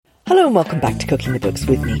Hello and welcome back to Cooking the Books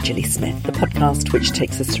with me, Gilly Smith, the podcast which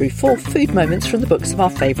takes us through 4 food moments from the books of our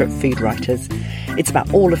favourite food writers. It's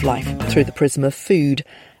about all of life through the prism of food.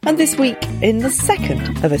 And this week, in the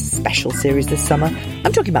second of a special series this summer,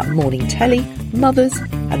 I'm talking about morning telly, mothers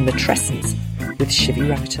and matrescence with Shivi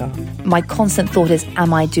Ramoutar. My constant thought is,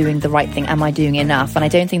 am I doing the right thing? Am I doing enough? And I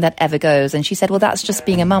don't think that ever goes. And she said, well, that's just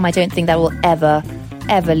being a mum. I don't think that will ever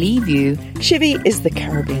leave you. Shivi is the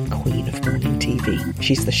Caribbean queen of morning TV.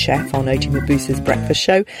 She's the chef on Oti Mabusa's breakfast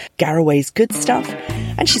show, Garraway's Good Stuff,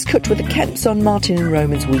 and she's cooked with the Kemps on Martin and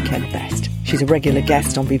Roman's Weekend Best. She's a regular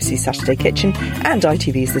guest on BBC's Saturday Kitchen and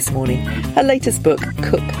ITV's This Morning. Her latest book,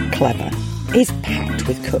 Cook Clever, is packed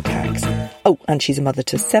with cook hacks. Oh, and she's a mother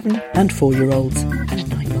to 7 and 4-year-olds and a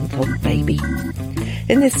 9-month-old baby.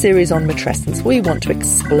 In this series on matrescence, we want to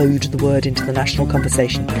explode the word into the national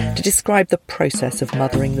conversation to describe the process of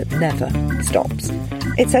mothering that never stops.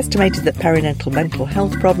 It's estimated that perinatal mental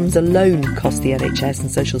health problems alone cost the NHS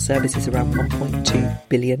and social services around £1.2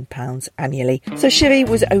 billion annually. So Shivi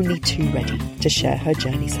was only too ready to share her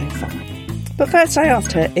journey so far. But first I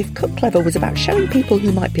asked her if Cook Clever was about showing people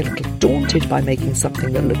who might be a little daunted by making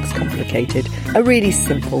something that looks complicated a really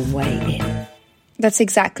simple way in. That's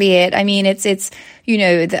exactly it. I mean, it's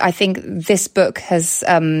I think this book is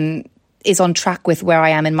on track with where I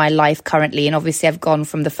am in my life currently. And obviously I've gone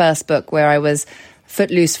from the first book where I was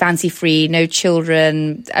footloose, fancy-free, no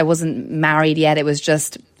children. I wasn't married yet. It was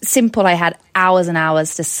just simple. I had hours and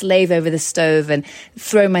hours to slave over the stove and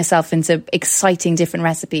throw myself into exciting different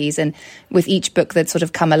recipes. And with each book that's sort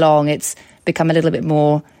of come along, it's become a little bit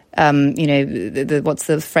more, what's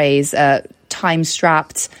the phrase,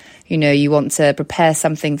 time-strapped. You know, you want to prepare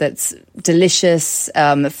something that's delicious,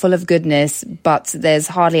 full of goodness, but there's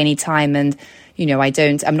hardly any time. And,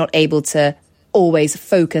 I'm not able to always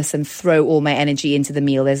focus and throw all my energy into the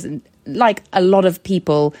meal. There's like a lot of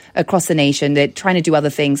people across the nation, they're trying to do other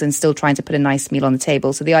things and still trying to put a nice meal on the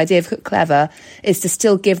table. So the idea of Cook Clever is to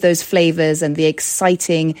still give those flavours and the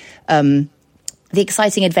exciting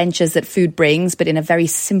adventures that food brings, but in a very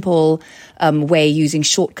simple way, using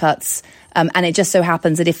shortcuts. And it just so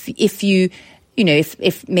happens that if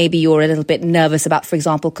maybe you're a little bit nervous about, for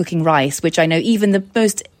example, cooking rice, which I know even the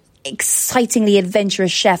most excitingly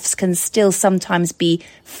adventurous chefs can still sometimes be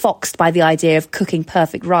foxed by the idea of cooking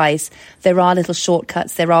perfect rice. There are little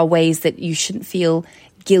shortcuts. There are ways that you shouldn't feel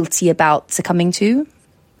guilty about succumbing to,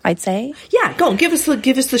 I'd say. Yeah, go on, give us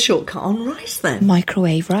the shortcut on rice then.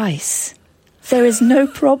 Microwave rice. There is no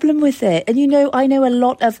problem with it. And, I know a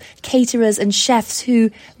lot of caterers and chefs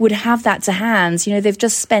who would have that to hand. They've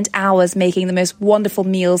just spent hours making the most wonderful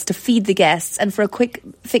meals to feed the guests. And for a quick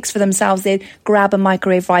fix for themselves, they'd grab a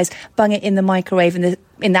microwave rice, bung it in the microwave. And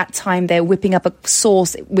in that time, they're whipping up a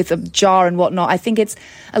sauce with a jar and whatnot. I think it's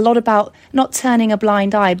a lot about not turning a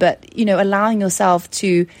blind eye, but, allowing yourself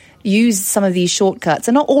to use some of these shortcuts.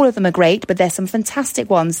 And not all of them are great, but there's some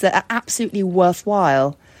fantastic ones that are absolutely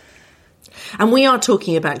worthwhile. And we are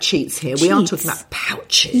talking about cheats here. We are talking about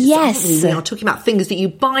pouches. Yes. We are talking about things that you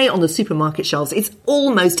buy on the supermarket shelves. It's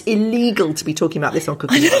almost illegal to be talking about this on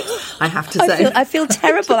Cooking Books, I have to say. I feel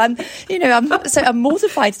terrible. I'm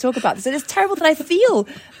mortified to talk about this. And it's terrible that I feel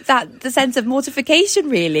the sense of mortification,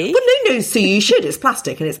 really. Well, no, so you should. It's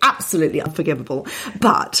plastic and it's absolutely unforgivable.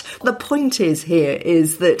 But the point is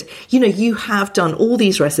that, you have done all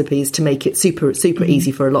these recipes to make it super, super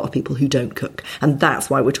easy for a lot of people who don't cook. And that's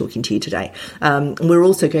why we're talking to you today. We're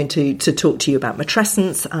also going to talk to you about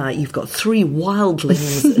matrescence. You've got 3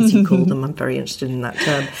 wildlings, as you call them. I'm very interested in that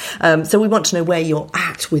term. So we want to know where you're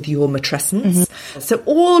at with your matrescence. So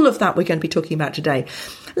all of that we're going to be talking about today.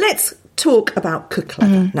 Let's talk about Cook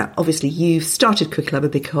Clever. Now, obviously, you've started Cook Clever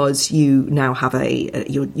because you now have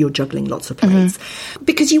you're juggling lots of plates.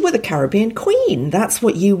 Because you were the Caribbean queen. That's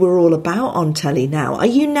what you were all about on telly now. Are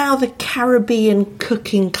you now the Caribbean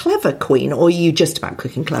cooking clever queen, or are you just about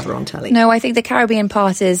cooking clever on telly? No, I think the Caribbean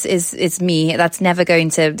part is me. That's never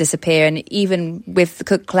going to disappear. And even with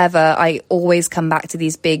Cook Clever, I always come back to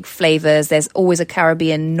these big flavours. There's always a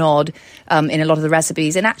Caribbean nod in a lot of the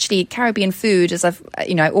recipes. And actually, Caribbean food, as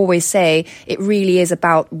I always say, it really is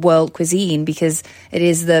about world cuisine, because it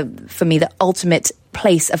is for me the ultimate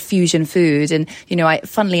place of fusion food. And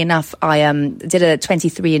funnily enough, I did a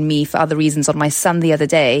 23andMe for other reasons on my son the other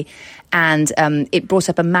day, and it brought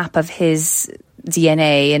up a map of his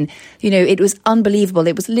DNA, and it was unbelievable.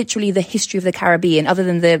 It was literally the history of the Caribbean, other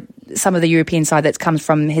than some of the European side that comes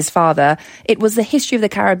from his father. It was the history of the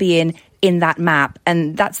Caribbean in that map,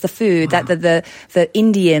 and that's the food. Wow. That the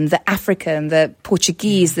Indian, the African, the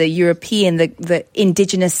Portuguese, the European, the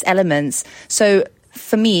indigenous elements. So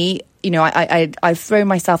for me, I've thrown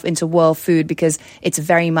myself into world food because it's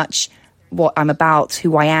very much what I'm about,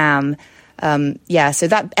 who I am. So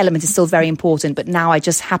that element is still very important, but now I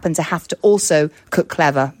just happen to have to also cook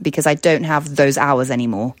clever because I don't have those hours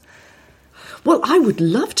anymore. Well, I would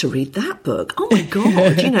love to read that book. Oh my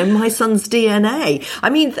God, My Son's DNA.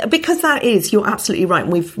 I mean, because that is, you're absolutely right.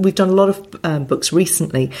 And we've done a lot of books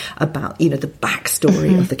recently about, the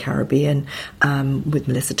backstory of the Caribbean with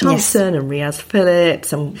Melissa Thompson and Riaz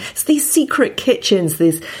Phillips. And it's these secret kitchens,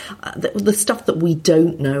 the stuff that we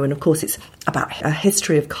don't know. And of course, it's about a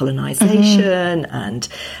history of colonization and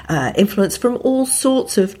influence from all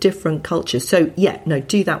sorts of different cultures. So,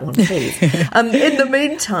 do that one, please. In the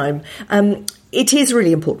meantime, it is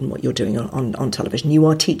really important what you're doing on television. You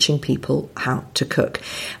are teaching people how to cook.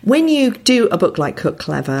 When you do a book like Cook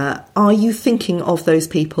Clever, are you thinking of those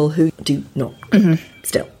people who do not cook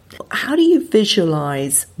still? How do you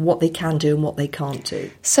visualise what they can do and what they can't do?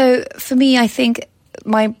 So for me, I think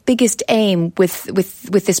my biggest aim with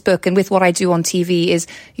this book and with what I do on TV is,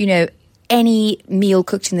 any meal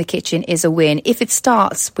cooked in the kitchen is a win. If it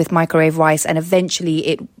starts with microwave rice and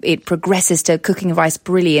eventually it progresses to cooking rice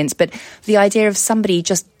brilliant, but the idea of somebody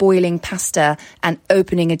just boiling pasta and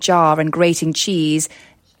opening a jar and grating cheese,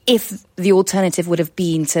 if the alternative would have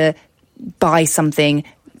been to buy something,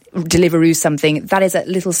 Deliveroo something, that is a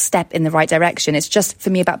little step in the right direction. It's just, for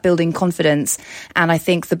me, about building confidence. And I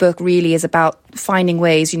think the book really is about finding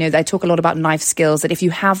ways, I talk a lot about knife skills, that if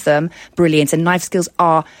you have them, brilliant. And knife skills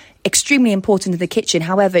are extremely important in the kitchen.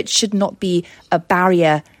 However, it should not be a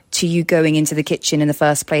barrier to you going into the kitchen in the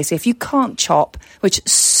first place. So if you can't chop, which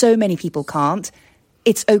so many people can't,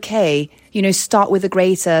 it's okay. Start with a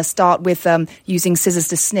grater, start with using scissors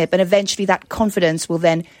to snip, and eventually that confidence will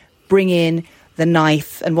then bring in the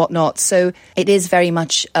knife and whatnot. So it is very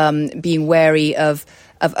much being wary of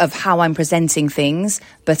how I'm presenting things,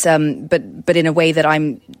 but in a way that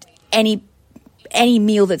I'm any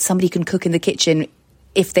meal that somebody can cook in the kitchen,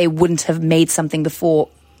 if they wouldn't have made something before,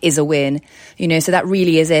 is a win. So that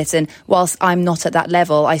really is it. And whilst I'm not at that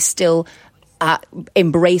level, I still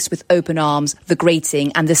embrace with open arms the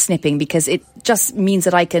grating and the snipping, because it just means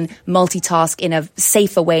that I can multitask in a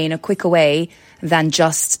safer way, in a quicker way, than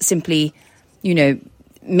just simply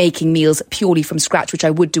making meals purely from scratch, which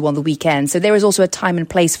I would do on the weekend. So there is also a time and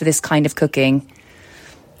place for this kind of cooking.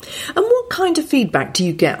 And what kind of feedback do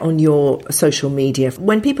you get on your social media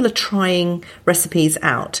when people are trying recipes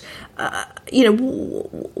out?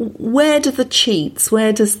 Where do the cheats,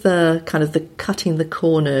 where does the kind of the cutting the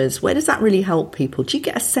corners, where does that really help people? Do you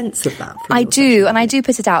get a sense of that? I do, and I do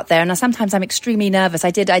put it out there. And sometimes I'm extremely nervous. I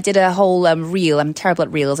did a whole reel. I'm terrible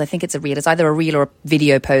at reels. I think it's a reel. It's either a reel or a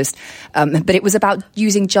video post. But it was about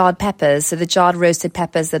using jarred peppers. So the jarred roasted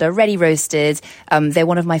peppers that are ready roasted. They're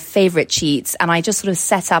one of my favourite cheats. And I just sort of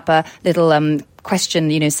set up a little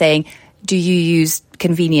question, saying, do you use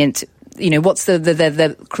convenient, what's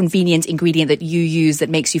the convenient ingredient that you use that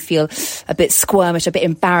makes you feel a bit squirmish, a bit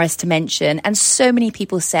embarrassed to mention? And so many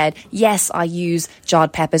people said, yes, I use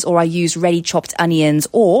jarred peppers, or I use ready chopped onions,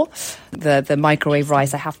 or the microwave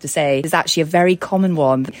rice, I have to say, is actually a very common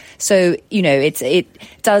one. So, it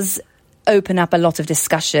does open up a lot of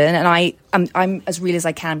discussion, and I'm as real as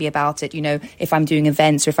I can be about it. If I'm doing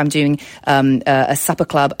events or if I'm doing a supper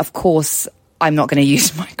club, of course I'm not going to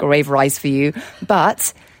use microwave rice for you,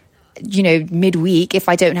 but midweek, if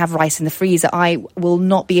I don't have rice in the freezer, I will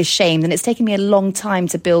not be ashamed. And it's taken me a long time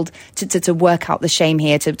to build, to work out the shame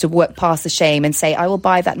here, to work past the shame and say, I will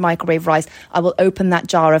buy that microwave rice. I will open that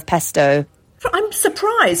jar of pesto. I'm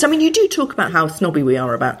surprised. I mean, you do talk about how snobby we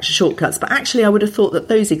are about shortcuts, but actually I would have thought that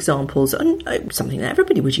those examples are something that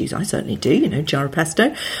everybody would use. I certainly do, jar of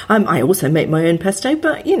pesto. I also make my own pesto,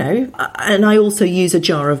 but, and I also use a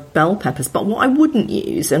jar of bell peppers. But what I wouldn't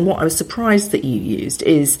use, and what I was surprised that you used,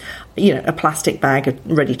 is, a plastic bag of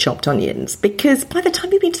ready chopped onions, because by the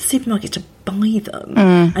time you've been to the supermarket to buy them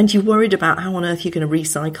and you're worried about how on earth you're going to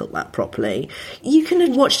recycle that properly, you can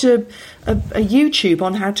have watched a YouTube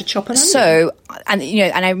on how to chop an onion. So,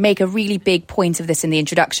 and I make a really big point of this in the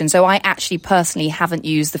introduction. So I actually personally haven't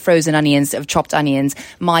used the frozen onions of chopped onions.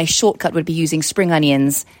 My shortcut would be using spring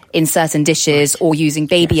onions in certain dishes, or using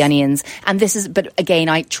baby onions. And but again,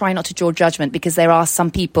 I try not to draw judgment, because there are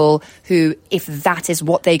some people who, if that is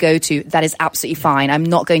what they go to, that is absolutely fine. I'm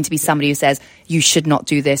not going to be somebody who says, you should not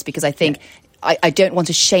do this, because I think I don't want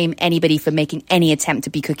to shame anybody for making any attempt to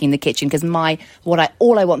be cooking in the kitchen, because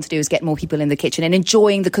all I want to do is get more people in the kitchen and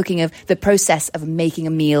enjoying the cooking of the process of making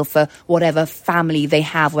a meal for whatever family they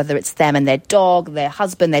have, whether it's them and their dog, their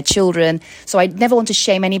husband, their children. So I never want to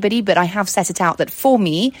shame anybody, but I have set it out that for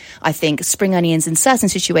me, I think spring onions in certain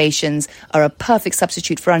situations are a perfect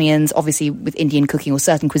substitute for onions. Obviously, with Indian cooking or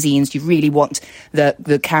certain cuisines, you really want the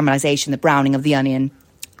caramelization, the browning of the onion.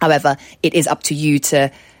 However, it is up to you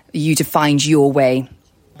to find your way.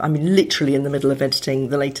 I'm literally in the middle of editing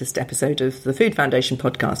the latest episode of the Food Foundation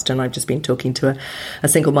podcast, and I've just been talking to a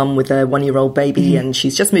single mum with a 1-year-old baby, and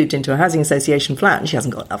she's just moved into a housing association flat, and she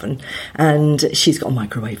hasn't got an oven, and she's got a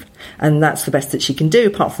microwave, and that's the best that she can do,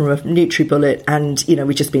 apart from a NutriBullet. And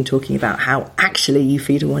we've just been talking about how actually you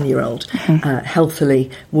feed a 1-year-old healthily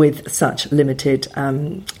with such limited,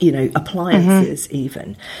 appliances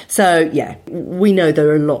even. So yeah, we know there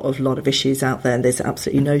are a lot of issues out there, and there's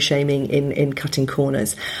absolutely no shaming in cutting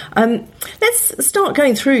corners. Let's start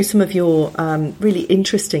going through some of your really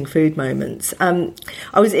interesting food moments. I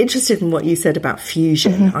was interested in what you said about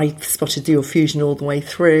fusion. I spotted your fusion all the way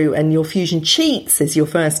through, and your fusion cheats is your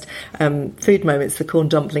first food moments, the corn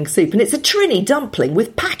dumpling soup. And it's a Trini dumpling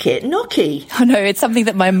with packet gnocchi. Oh no, it's something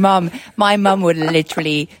that my mum would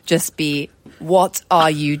literally just be, what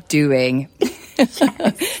are you doing?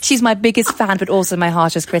 She's my biggest fan, but also my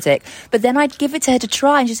harshest critic. But then I'd give it to her to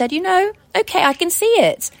try, and she said, okay, I can see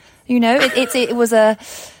it. It was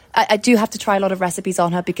I do have to try a lot of recipes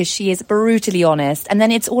on her because she is brutally honest. And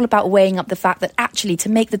then it's all about weighing up the fact that actually to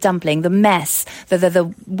make the dumpling, the mess,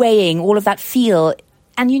 the weighing, all of that feel.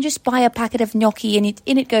 And you just buy a packet of gnocchi and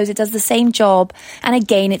in it goes. It does the same job. And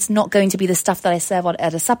again, it's not going to be the stuff that I serve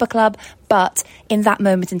at a supper club. But in that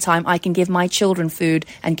moment in time, I can give my children food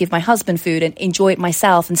and give my husband food and enjoy it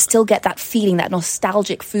myself and still get that feeling, that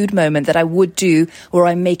nostalgic food moment that I would do where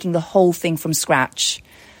I'm making the whole thing from scratch.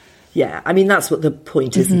 Yeah, I mean, that's what the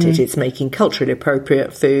point, isn't it? It's making culturally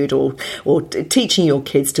appropriate food or teaching your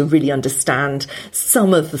kids to really understand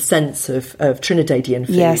some of the sense of Trinidadian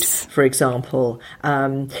food, yes. For example.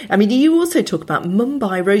 I mean, you also talk about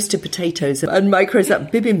Mumbai roasted potatoes and microzap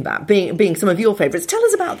bibimbap being some of your favourites. Tell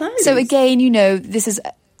us about those. So again, this is...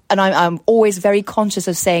 And I'm always very conscious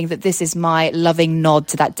of saying that this is my loving nod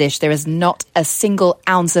to that dish. There is not a single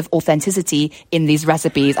ounce of authenticity in these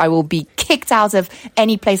recipes. I will be kicked out of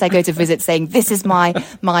any place I go to visit saying this is my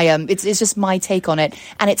it's just my take on it.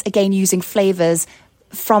 And it's again using flavours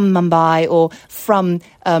from Mumbai or from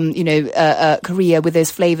Korea with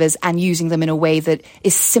those flavours and using them in a way that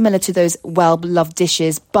is similar to those well-beloved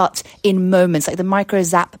dishes, but in moments like the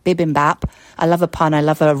micro-zap bibimbap. I love a pun, I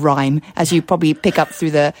love a rhyme, as you probably pick up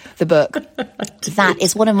through the book. That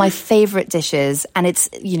is one of my favourite dishes, and it's,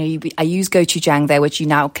 I use gochujang there, which you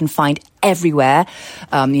now can find everywhere.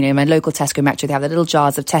 In my local Tesco Metro, they have the little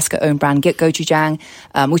jars of Tesco own brand gochujang,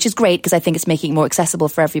 which is great because I think it's making it more accessible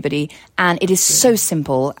for everybody. And it is so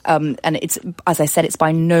simple. And it's, as I said, it's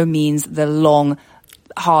by no means the long,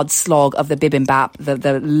 hard slog of the bibimbap,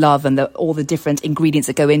 the love and all the different ingredients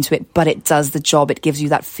that go into it, but it does the job. It gives you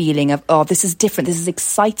that feeling of, oh, this is different, this is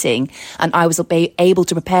exciting. And I was able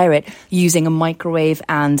to prepare it using a microwave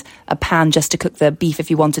and a pan just to cook the beef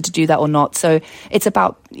if you wanted to do that or not. So it's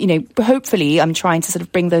about, hopefully I'm trying to sort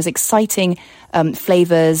of bring those exciting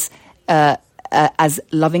flavours as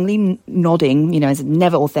lovingly nodding, as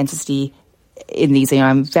never authenticity in these.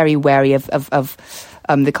 I'm very wary of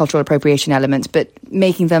the cultural appropriation element, but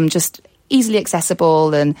making them just easily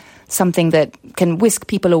accessible and something that can whisk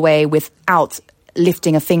people away without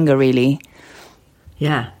lifting a finger, really.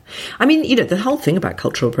 Yeah. I mean, the whole thing about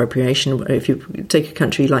cultural appropriation, if you take a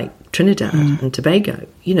country like Trinidad and Tobago,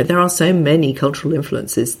 there are so many cultural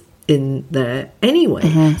influences in there anyway.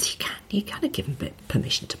 So you kind of give them a bit of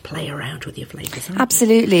permission to play around with your flavours.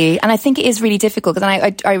 Absolutely. And I think it is really difficult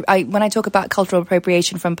because I when I talk about cultural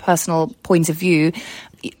appropriation from a personal point of view,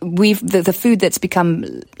 the food that's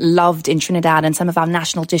become loved in Trinidad and some of our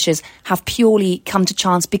national dishes have purely come to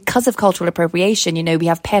chance because of cultural appropriation. We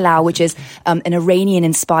have pilau, which is an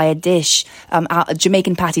Iranian-inspired dish. Our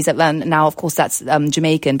Jamaican patties, now of course that's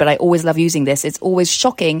Jamaican, but I always love using this. It's always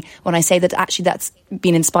shocking when I say that actually that's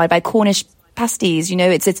been inspired by Cornish pasties.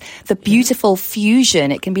 It's the beautiful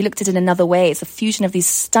fusion. It can be looked at in another way. It's a fusion of these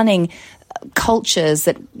stunning cultures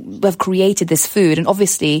that have created this food, and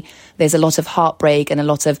obviously there's a lot of heartbreak and a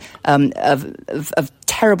lot of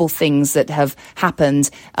terrible things that have happened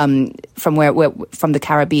from the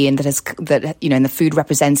Caribbean and the food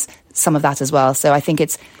represents some of that as well. So I think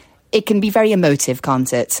it can be very emotive,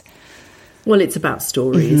 can't it? Well, it's about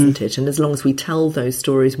story, isn't it? And as long as we tell those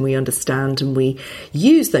stories and we understand and we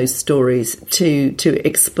use those stories to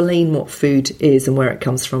explain what food is and where it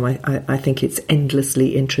comes from, I think it's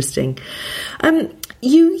endlessly interesting.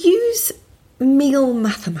 You use meal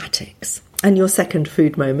mathematics. And your second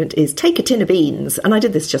food moment is take a tin of beans. And I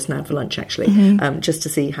did this just now for lunch, actually, just to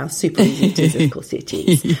see how super easy it is. Of course it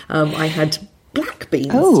is. I had black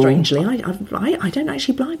beans, strangely. I don't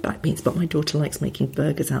actually like black beans, but my daughter likes making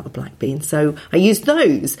burgers out of black beans. So I used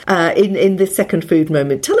those in this second food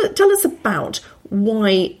moment. Tell us about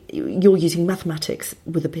why you're using mathematics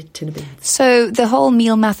with a tin of beans. So the whole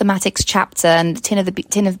meal mathematics chapter and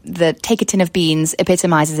the take a tin of beans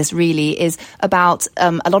epitomizes this. Really is about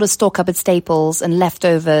a lot of store cupboard staples and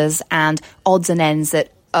leftovers and odds and ends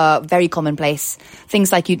that very commonplace. Things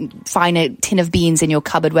like you find a tin of beans in your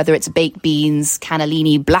cupboard, whether it's baked beans,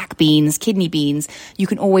 cannellini, black beans, kidney beans. You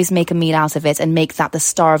can always make a meal out of it and make that the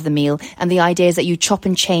star of the meal. And the idea is that you chop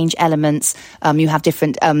and change elements. You have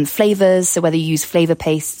different flavours. So whether you use flavour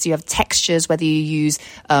pastes, you have textures, whether you use,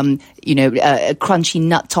 crunchy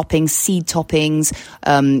nut toppings, seed toppings,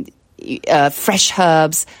 fresh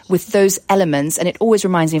herbs with those elements. And it always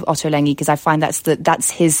reminds me of Ottolenghi, because I find that's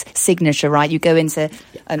his signature, right? You go into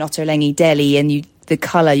an Ottolenghi deli and the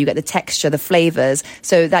colour, you get the texture, the flavours.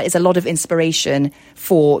 So that is a lot of inspiration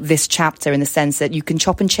for this chapter, in the sense that you can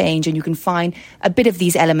chop and change and you can find a bit of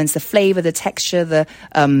these elements, the flavour, the texture, the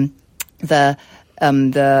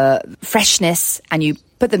freshness, and you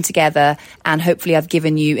put them together, and hopefully I've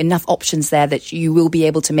given you enough options there that you will be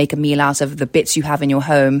able to make a meal out of the bits you have in your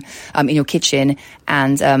home, in your kitchen,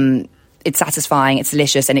 and it's satisfying, it's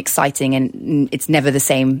delicious and exciting, and it's never the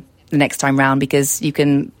same the next time round, because you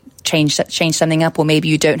can change something up, or maybe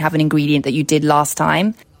you don't have an ingredient that you did last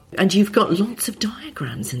time. And you've got lots of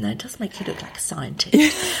diagrams in there. It does make you look like a scientist,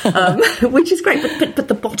 which is great. But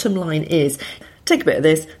the bottom line is, take a bit of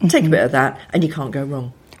this, take a bit of that, and you can't go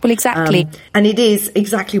wrong. Well, exactly. And it is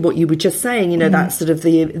exactly what you were just saying, that sort of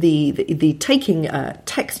the taking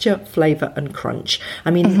texture, flavour and crunch. I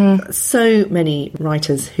mean, so many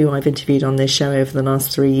writers who I've interviewed on this show over the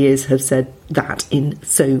last 3 years have said that in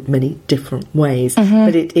so many different ways.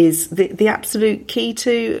 But it is the absolute key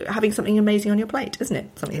to having something amazing on your plate, isn't it?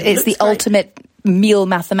 It's the ultimate meal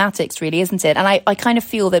mathematics, really, isn't it? And I kind of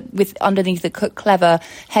feel that with underneath the Cook Clever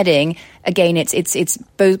heading, again, it's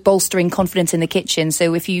bolstering confidence in the kitchen.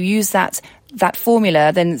 So if you use that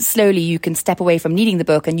formula, then slowly you can step away from needing the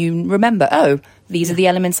book and you remember, these are the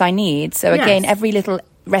elements I need. So again, every little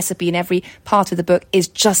recipe in every part of the book is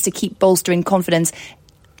just to keep bolstering confidence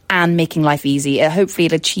and making life easy. Hopefully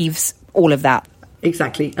it achieves all of that.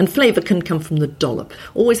 Exactly. And flavour can come from the dollop.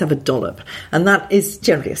 Always have a dollop. And that is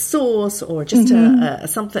generally a sauce or just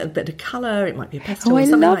a bit of colour. It might be a pesto or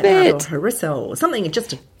something like that, or harissa or something,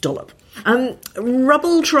 just a dollop.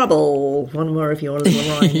 Rubble trouble. One more of your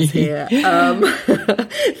little rhymes here.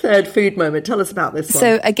 Third food moment. Tell us about this one.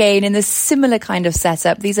 So again, in this similar kind of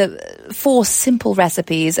setup, these are 4 simple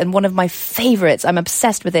recipes, and one of my favourites, I'm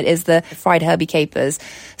obsessed with it, is the fried herby capers.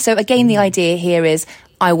 So again, the idea here is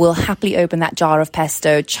I will happily open that jar of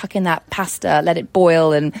pesto, chuck in that pasta, let it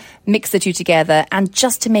boil and mix the two together. And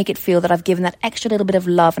just to make it feel that I've given that extra little bit of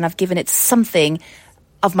love and I've given it something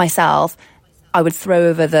of myself, I would throw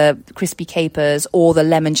over the crispy capers or the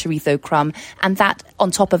lemon chorizo crumb, and that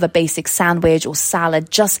on top of a basic sandwich or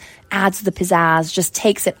salad just adds the pizzazz, just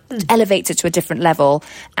takes it, elevates it to a different level,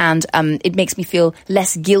 and it makes me feel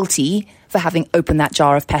less guilty for having opened that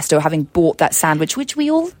jar of pesto, having bought that sandwich, which we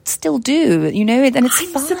all still do, and it's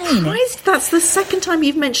fine. I'm surprised that's the second time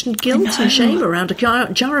you've mentioned guilt and shame around a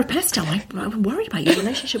jar of pesto. I'm worried about your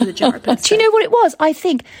relationship with a jar of pesto. Do you know what it was? I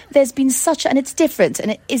think there's been and it's different,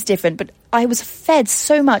 and it is different, but I was fed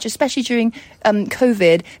so much, especially during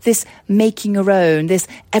COVID, this making your own, this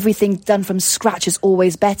everything done from scratch is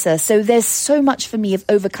always better. So there's so much for me of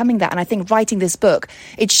overcoming that. And I think writing this book,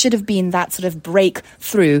 it should have been that sort of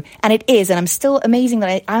breakthrough. And it is. And I'm still amazing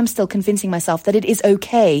that I'm still convincing myself that it is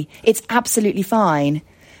okay. It's absolutely fine.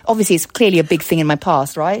 Obviously, it's clearly a big thing in my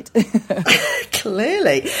past, right?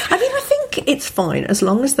 Clearly. I mean, I think it's fine as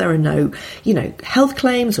long as there are no, health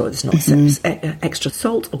claims, or there's not extra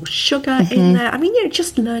salt or sugar in there. I mean,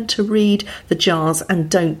 just learn to read the jars and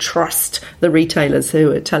don't trust the retailers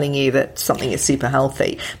who are telling you that something is super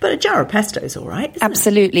healthy. But a jar of pesto is all right, isn't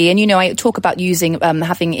Absolutely. It? And, I talk about using,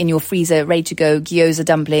 having in your freezer ready to go gyoza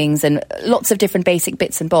dumplings and lots of different basic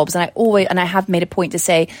bits and bobs. And I have made a point to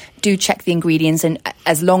say, do check the ingredients, and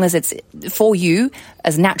as long as it's for you,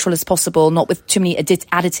 as natural as possible, not with too many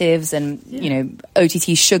additives and,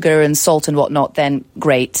 OTT sugar and salt and whatnot, then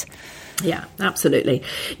great. Yeah, absolutely.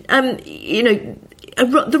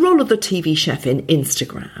 the role of the TV chef in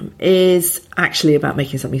Instagram is actually about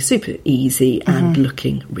making something super easy and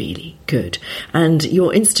looking really good. And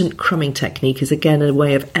your instant crumbing technique is, again, a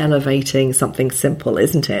way of elevating something simple,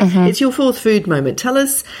 isn't it? It's your fourth food moment. Tell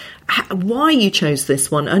us why you chose this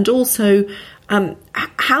one, and also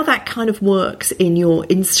how that kind of works in your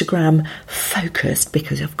Instagram focused,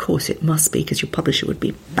 because of course it must be, because your publisher would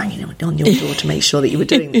be banging on your door to make sure that you were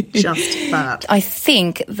doing just that. I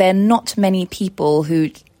think there are not many people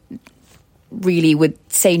who really would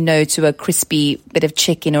say no to a crispy bit of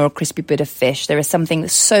chicken or a crispy bit of fish. There is something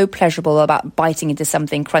so pleasurable about biting into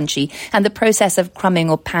something crunchy, and the process of crumbing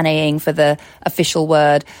or panéing, for the official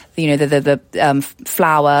word, the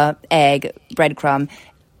flour, egg, breadcrumb.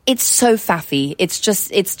 It's so faffy. It's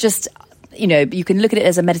just, you can look at it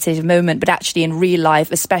as a meditative moment, but actually in real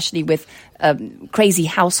life, especially with a crazy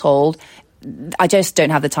household, I just don't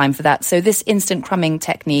have the time for that. So this instant crumbing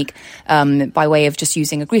technique, by way of just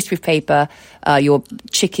using a greaseproof paper, your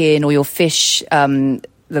chicken or your fish,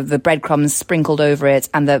 the breadcrumbs sprinkled over it,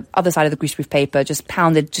 and the other side of the greaseproof paper just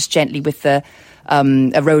pounded just gently with a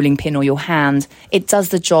rolling pin or your hand, it does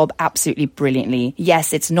the job absolutely brilliantly.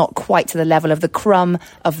 Yes, it's not quite to the level of the crumb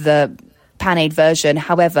of the panéed version.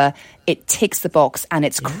 However, it ticks the box, and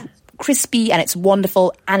it's crispy, and it's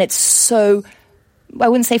wonderful, and it's so, I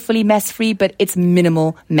wouldn't say fully mess-free, but it's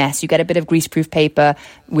minimal mess. You get a bit of greaseproof paper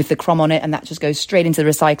with the crumb on it, and that just goes straight into the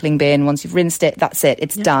recycling bin. Once you've rinsed it, that's it.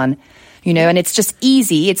 It's done. And it's just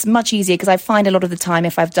easy. It's much easier, because I find a lot of the time,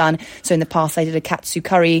 if I've done, so in the past I did a katsu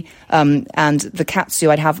curry, and the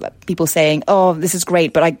katsu, I'd have people saying, oh, this is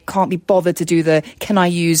great, but I can't be bothered to do can I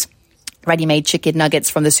use ready-made chicken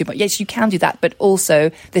nuggets from the supermarket? Yes, you can do that, but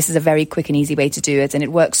also this is a very quick and easy way to do it, and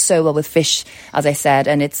it works so well with fish, as I said,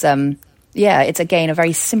 and it's again a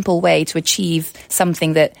very simple way to achieve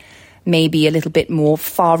something that may be a little bit more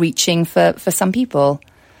far-reaching for some people.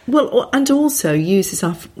 Well, and also uses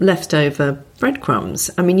our leftover breadcrumbs.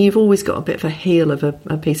 I mean, you've always got a bit of a heel of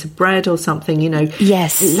a piece of bread or something,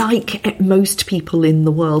 Yes. Like most people in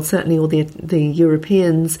the world, certainly all the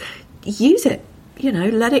Europeans, use it.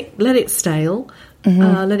 Let it stale.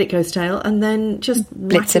 Let it go stale, and then just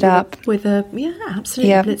blitz it up with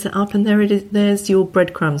absolutely blitz it up, and there it is. There's your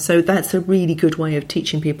breadcrumbs. So that's a really good way of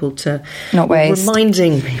teaching people to not waste,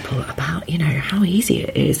 reminding people about how easy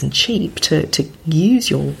it is and cheap to use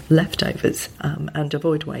your leftovers and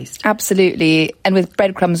avoid waste. Absolutely, and with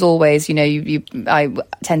breadcrumbs, always I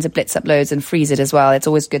tend to blitz up loads and freeze it as well. It's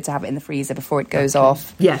always good to have it in the freezer before it goes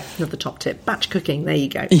off. Yeah, another top tip: batch cooking. There you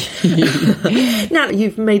go. Now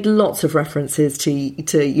you've made lots of references to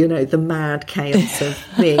the mad chaos of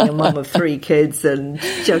being a mum of 3 kids and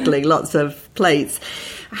juggling lots of plates.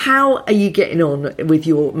 How are you getting on with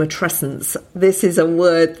your matrescence? This is a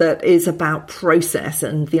word that is about process,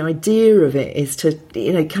 and the idea of it is to,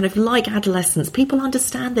 kind of like adolescence. People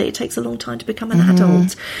understand that it takes a long time to become an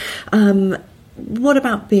adult. What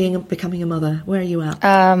about becoming a mother? Where are you at?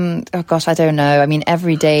 Oh gosh, I don't know. I mean,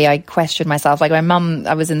 every day I question myself. Like my mum,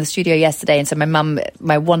 I was in the studio yesterday, and so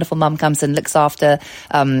my wonderful mum comes and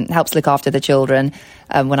helps look after the children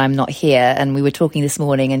when I'm not here. And we were talking this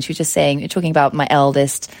morning, and she was just talking about my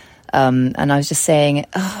eldest, and I was just saying,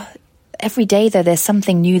 every day though, there's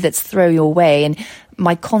something new that's thrown your way, and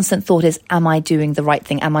my constant thought is, am I doing the right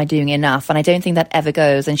thing? Am I doing enough? And I don't think that ever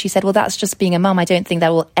goes. And she said, well, that's just being a mum. I don't think that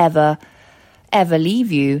will ever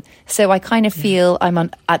leave you. So I kind of feel I'm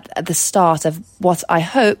at the start of what I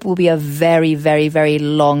hope will be a very, very, very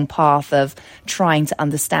long path of trying to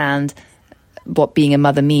understand what being a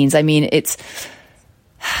mother means. I mean, it's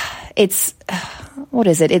what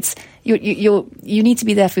is it? It's you need to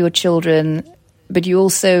be there for your children, but you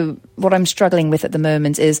also, what I'm struggling with at the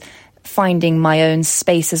moment is finding my own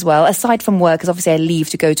space as well, aside from work, because obviously I leave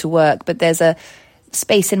to go to work, but there's a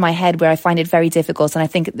space in my head where I find it very difficult, and I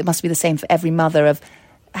think it must be the same for every mother, of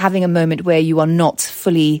having a moment where you are not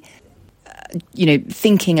fully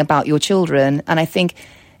thinking about your children. And I think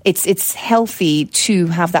it's healthy to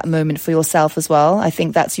have that moment for yourself as well. I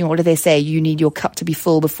think that's, what do they say, you need your cup to be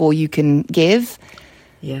full before you can give.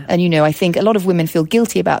 And I think a lot of women feel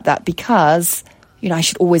guilty about that, because I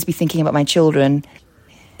should always be thinking about my children.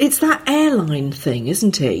 It's that airline thing,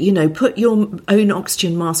 isn't it? Put your own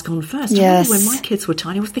oxygen mask on first. Yes. I remember when my kids were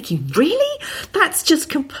tiny, I was thinking, really? That's just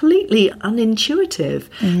completely unintuitive.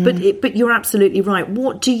 But you're absolutely right.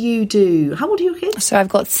 What do you do? How old are your kids? So I've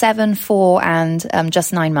got 7, 4 and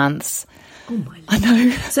just 9 months. Oh my Lord. I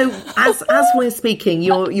know. So as we're speaking,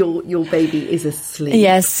 your baby is asleep.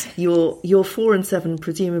 Yes. Your 4 and 7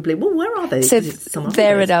 presumably. Well, where are they? So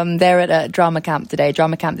they're at a drama camp today,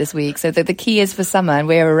 drama camp this week. So the key is for summer, and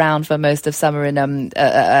we're around for most of summer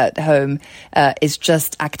at home, is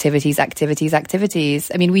just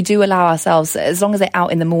activities. I mean, we do allow ourselves, as long as they're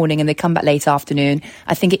out in the morning and they come back late afternoon,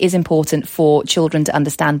 I think it is important for children to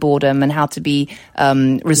understand boredom and how to be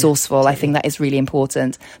resourceful. I think that is really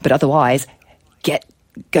important. But otherwise,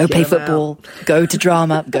 go play football, go to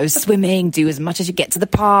drama, go swimming, do as much as you get to the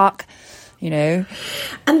park, you know.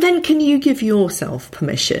 And then can you give yourself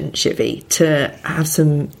permission, Shivi, to have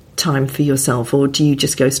some time for yourself, or do you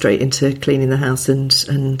just go straight into cleaning the house and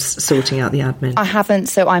sorting out the admin? I haven't,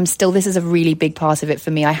 so this is a really big part of it for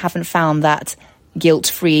me. I haven't found that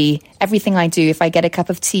guilt-free. Everything I do, if I get a cup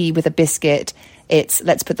of tea with a biscuit, it's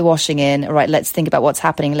let's put the washing in, all right, let's think about what's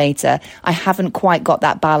happening later. I haven't quite got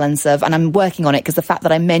that balance of, and I'm working on it, because the fact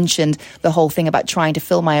that I mentioned the whole thing about trying to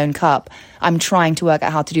fill my own cup, I'm trying to work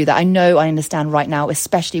out how to do that. I understand right now,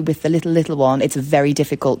 especially with the little one, it's very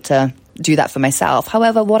difficult to do that for myself.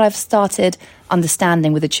 However, what I've started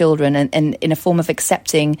understanding with the children, and in a form of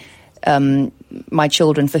accepting my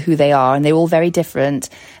children for who they are, and they're all very different,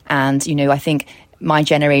 and, you know, I think my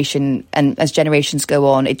generation, and as generations go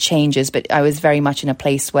on, it changes, but I was very much in a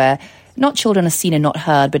place where not children are seen and not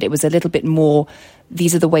heard, but it was a little bit more,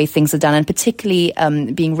 these are the way things are done. And particularly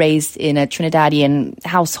being raised in a Trinidadian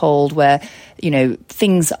household where, you know,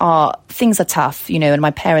 things are tough, you know, and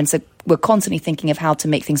my parents were constantly thinking of how to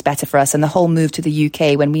make things better for us. And the whole move to the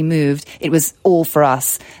UK, when we moved, it was all for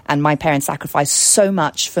us. And my parents sacrificed so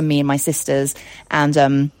much for me and my sisters.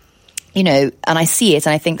 And, you know, and I see it,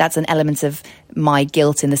 and I think that's an element of my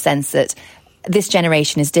guilt, in the sense that this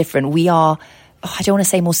generation is different. We are, I don't want to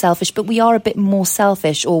say more selfish, but we are a bit more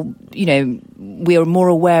selfish, or, you know, we are more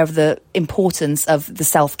aware of the importance of the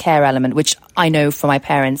self-care element, which I know for my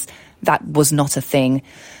parents, that was not a thing.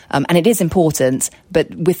 And it is important,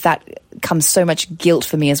 but with that comes so much guilt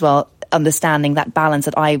for me as well, understanding that balance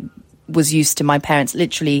that I was used to, my parents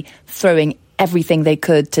literally throwing everything they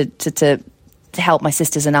could to help my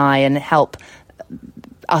sisters and I, and help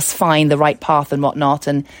us find the right path and whatnot.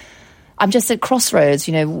 And I'm just at crossroads,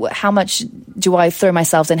 you know, how much do I throw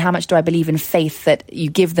myself in? How much do I believe in faith that you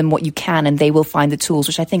give them what you can and they will find the tools,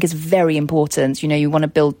 which I think is very important. You know, you want to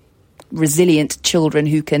build resilient children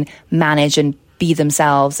who can manage and be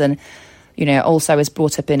themselves. And, you know, also I was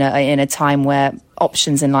brought up in a time where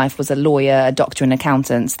options in life was a lawyer, a doctor, and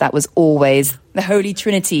accountant. That was always the holy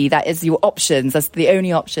trinity. That is your options. That's the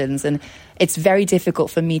only options. And it's very difficult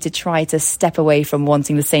for me to try to step away from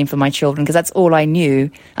wanting the same for my children, because that's all I knew.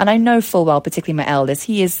 And I know full well, particularly my eldest,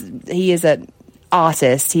 he is an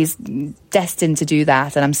artist. He's destined to do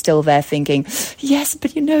that. And I'm still there thinking, yes,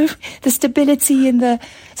 but, you know, the stability and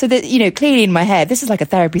so that, you know, clearly in my head, this is like a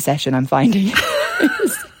therapy session, I'm finding.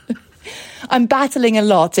 I'm battling a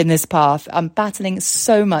lot in this path. I'm battling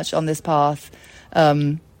so much on this path.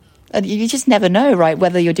 And you just never know, right,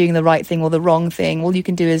 whether you're doing the right thing or the wrong thing. All you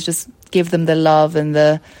can do is just give them the love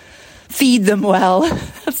and feed them well.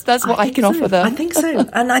 That's what I can offer them. I think so.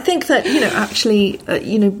 And I think that, you know, actually,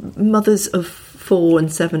 you know, mothers of 4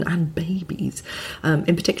 and 7 and babies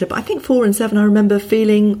in particular, but I think 4 and 7, I remember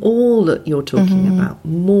feeling all that you're talking about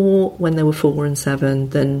more when they were 4 and 7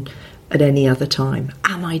 than at any other time.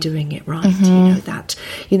 Am I doing it right? You know, that,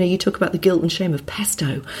 you know, you talk about the guilt and shame of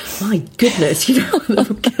pesto. My goodness, you know,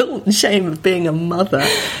 the guilt and shame of being a mother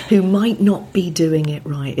who might not be doing it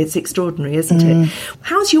right. It's extraordinary, isn't it?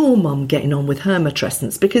 How's your mum getting on with her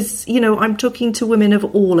matrescence? Because, you know, I'm talking to women of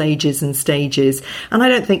all ages and stages, and I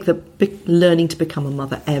don't think that learning to become a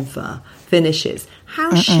mother ever finishes.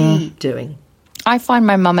 How's she doing? I find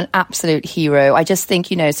my mum an absolute hero. I just think,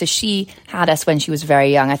 you know, so she had us when she was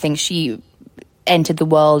very young. I think she entered the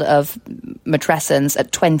world of matrescence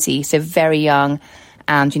at 20, so very young.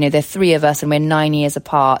 And, you know, there are 3 of us and we're 9 years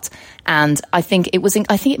apart. And I think it must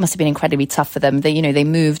have been incredibly tough for them. They, you know, they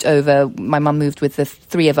moved over. My mum moved with the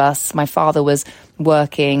 3 of us. My father was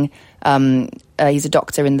working. He's a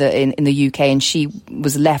doctor in the UK, and she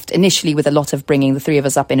was left initially with a lot of bringing the 3 of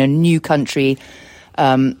us up in a new country.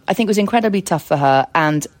 I think it was incredibly tough for her.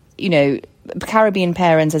 And, you know, Caribbean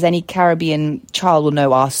parents, as any Caribbean child will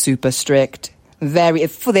know, are super strict.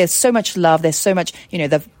 There's so much love. There's so much, you know,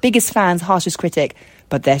 the biggest fans, harshest critic,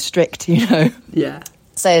 but they're strict, you know. Yeah.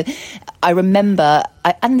 So I remember,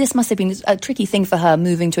 and this must have been a tricky thing for her,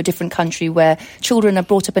 moving to a different country where children are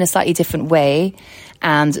brought up in a slightly different way,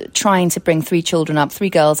 and trying to bring 3 children up, 3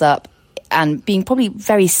 girls up, and being probably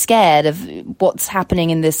very scared of what's happening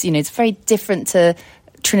in this, you know, it's very different to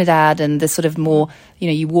Trinidad and the sort of more,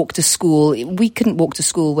 you walk to school. We couldn't walk to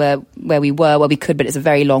school where we were. Well, we could, but it's a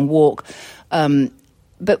very long walk.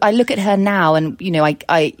 But I look at her now and,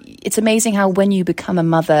 it's amazing how when you become a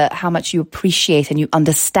mother, how much you appreciate and you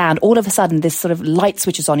understand. All of a sudden, this sort of light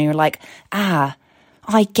switches on and you're like, I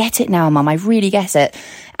get it now, Mum. I really get it.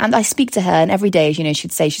 And I speak to her and every day,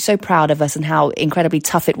 she'd say she's so proud of us and how incredibly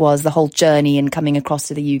tough it was, the whole journey and coming across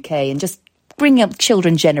to the UK and just bringing up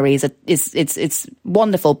children generally it's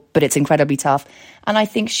wonderful, but it's incredibly tough. And I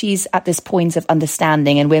think she's at this point of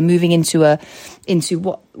understanding, and we're moving into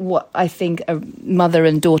what I think a mother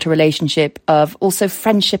and daughter relationship of also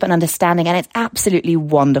friendship and understanding, and it's absolutely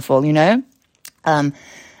wonderful, And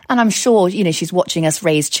I'm sure, she's watching us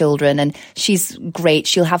raise children, and she's great.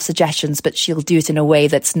 She'll have suggestions, but she'll do it in a way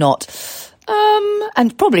that's not.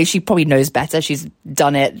 And she probably knows better. She's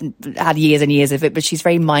done it, had years and years of it, but she's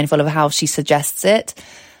very mindful of how she suggests it.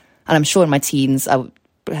 And I'm sure in my teens, I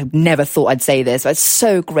never thought I'd say this, but I'm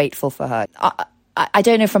so grateful for her. I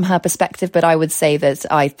don't know from her perspective, but I would say that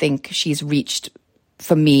I think she's reached,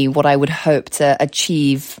 for me, what I would hope to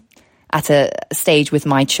achieve at a stage with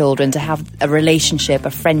my children, to have a relationship,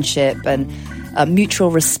 a friendship, and a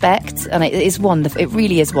mutual respect. And it is wonderful. It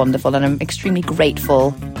really is wonderful. And I'm extremely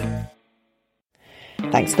grateful.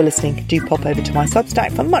 Thanks for listening. Do pop over to my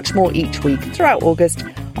Substack for much more each week throughout August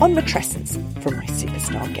on matrescence from my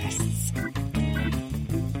superstar guests.